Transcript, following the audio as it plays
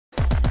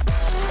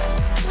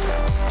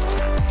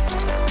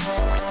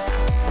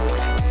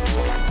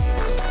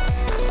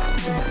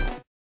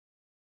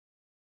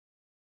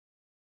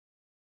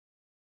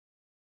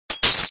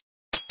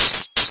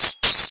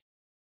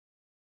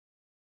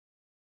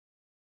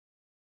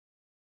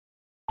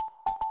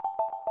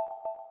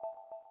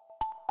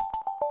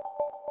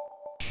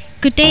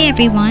Good day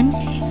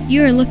everyone.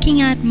 You are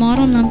looking at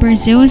model number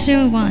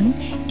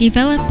 001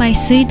 developed by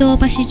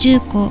Suidobashi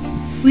Juko.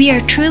 We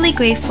are truly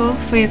grateful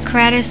for your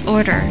Kuratas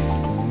order.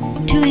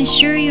 To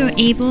ensure you are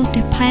able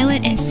to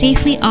pilot and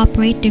safely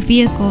operate the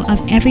vehicle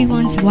of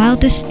everyone's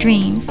wildest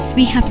dreams,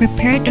 we have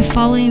prepared the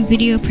following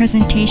video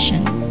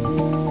presentation.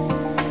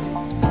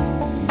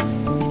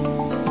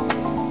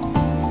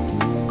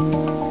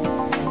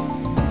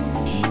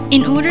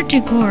 In order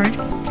to board,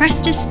 press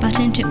this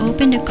button to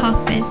open the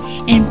cockpit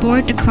and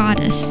board the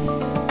Kuratas.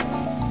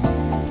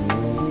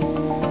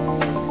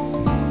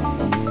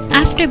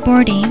 After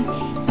boarding,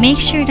 make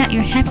sure that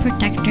your head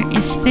protector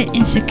is fit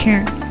and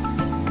secure.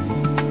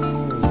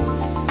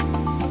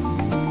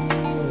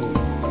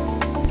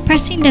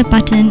 Pressing the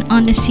button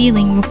on the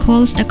ceiling will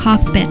close the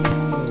cockpit.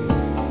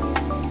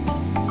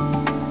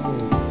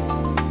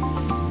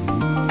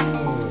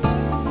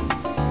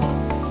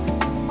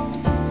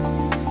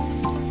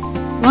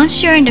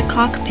 Once you're in the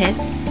cockpit,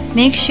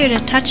 make sure the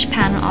touch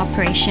panel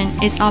operation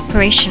is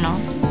operational.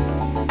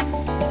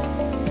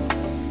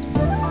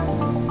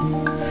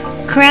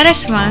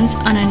 Kuratas runs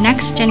on a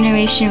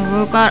next-generation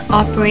robot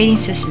operating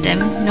system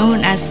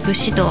known as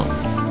Bushido.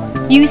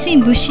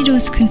 Using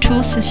Bushido's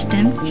control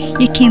system,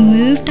 you can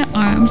move the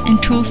arms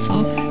and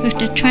torso with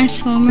the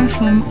transformer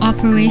form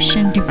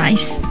operation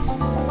device.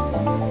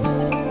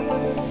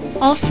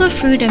 Also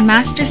through the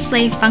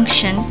master-slave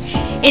function,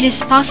 it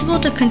is possible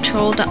to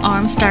control the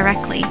arms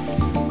directly.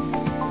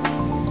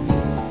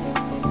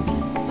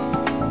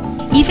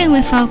 Even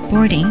without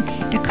boarding,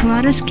 the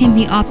Kuratas can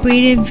be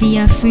operated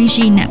via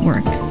 3G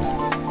network.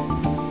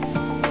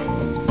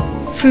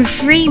 Through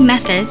three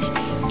methods,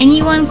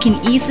 anyone can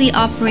easily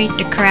operate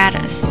the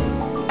Kuratas.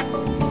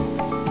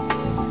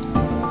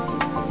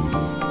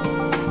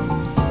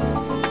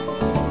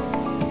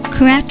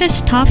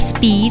 Kuratas' top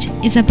speed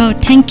is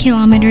about 10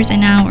 km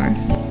an hour.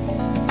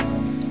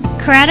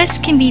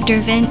 Kuratas can be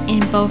driven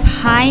in both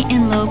high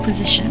and low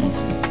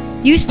positions.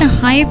 Use the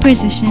higher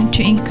position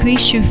to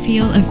increase your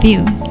field of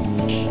view.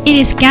 It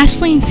is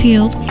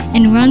gasoline-fueled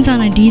and runs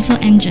on a diesel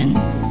engine.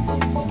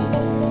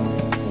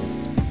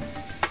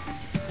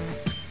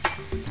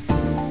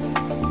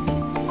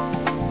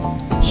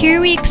 Here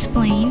we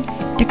explain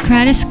the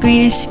Kuratas'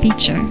 greatest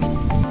feature.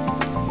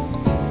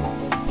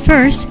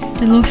 First,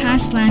 the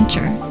low-hazard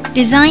launcher,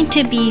 designed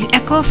to be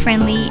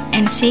eco-friendly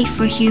and safe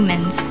for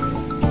humans.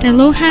 The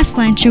low-hazard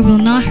launcher will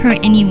not hurt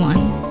anyone.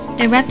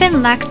 The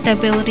weapon lacks the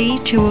ability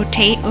to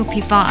rotate or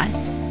pivot.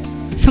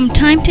 From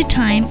time to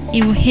time,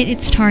 it will hit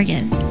its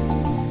target.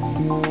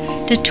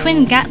 The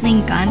twin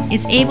Gatling gun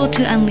is able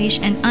to unleash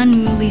an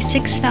unruly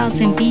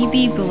 6,000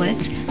 BB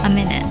bullets a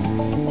minute.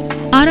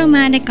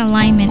 Automatic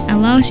alignment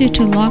allows you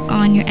to lock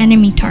on your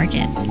enemy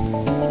target.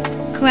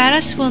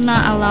 Kuratas will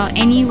not allow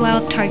any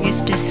wild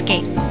targets to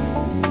escape.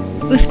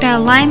 With the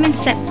alignment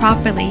set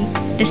properly,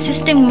 the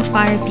system will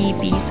fire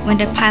BBs when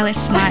the pilot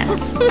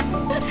smiles.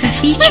 The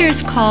feature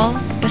is called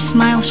the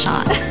smile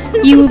shot.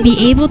 You will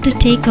be able to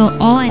take out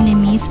all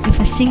enemies with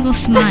a single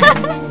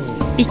smile.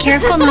 Be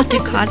careful not to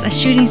cause a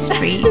shooting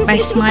spree by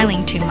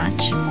smiling too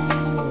much.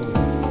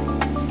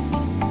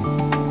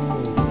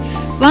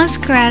 Once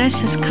Kuratas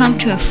has come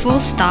to a full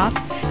stop,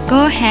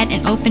 go ahead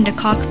and open the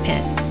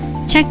cockpit.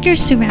 Check your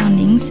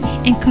surroundings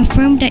and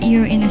confirm that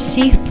you're in a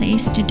safe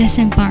place to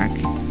disembark.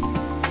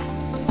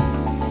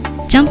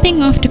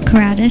 Jumping off the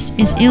Kuratas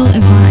is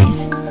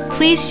ill-advised.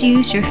 Please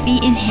use your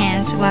feet and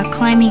hands while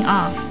climbing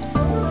off.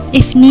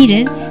 If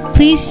needed,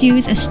 please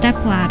use a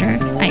stepladder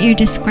at your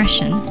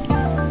discretion.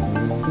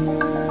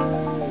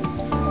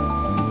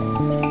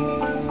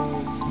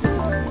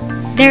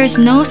 There is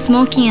no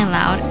smoking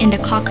allowed in the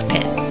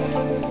cockpit.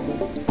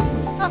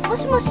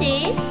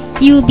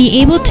 You will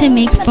be able to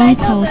make phone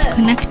calls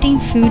connecting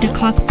through the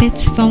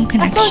cockpit's phone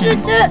connection.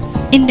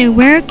 In the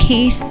rare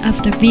case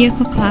of the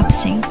vehicle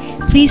collapsing,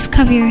 please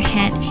cover your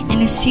head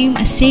and assume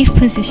a safe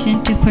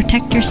position to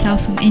protect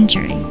yourself from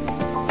injury.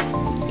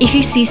 If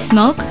you see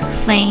smoke,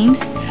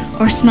 flames,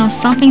 or smell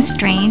something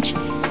strange,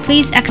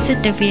 please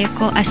exit the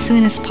vehicle as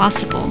soon as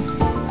possible.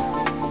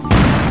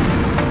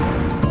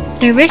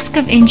 The risk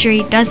of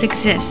injury does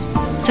exist,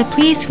 so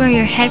please wear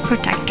your head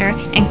protector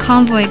and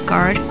convoy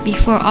guard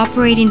before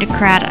operating the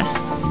Kuratas.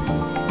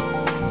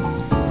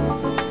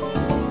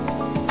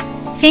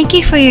 Thank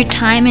you for your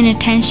time and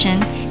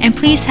attention, and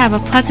please have a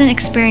pleasant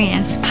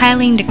experience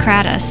piloting the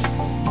Kuratas.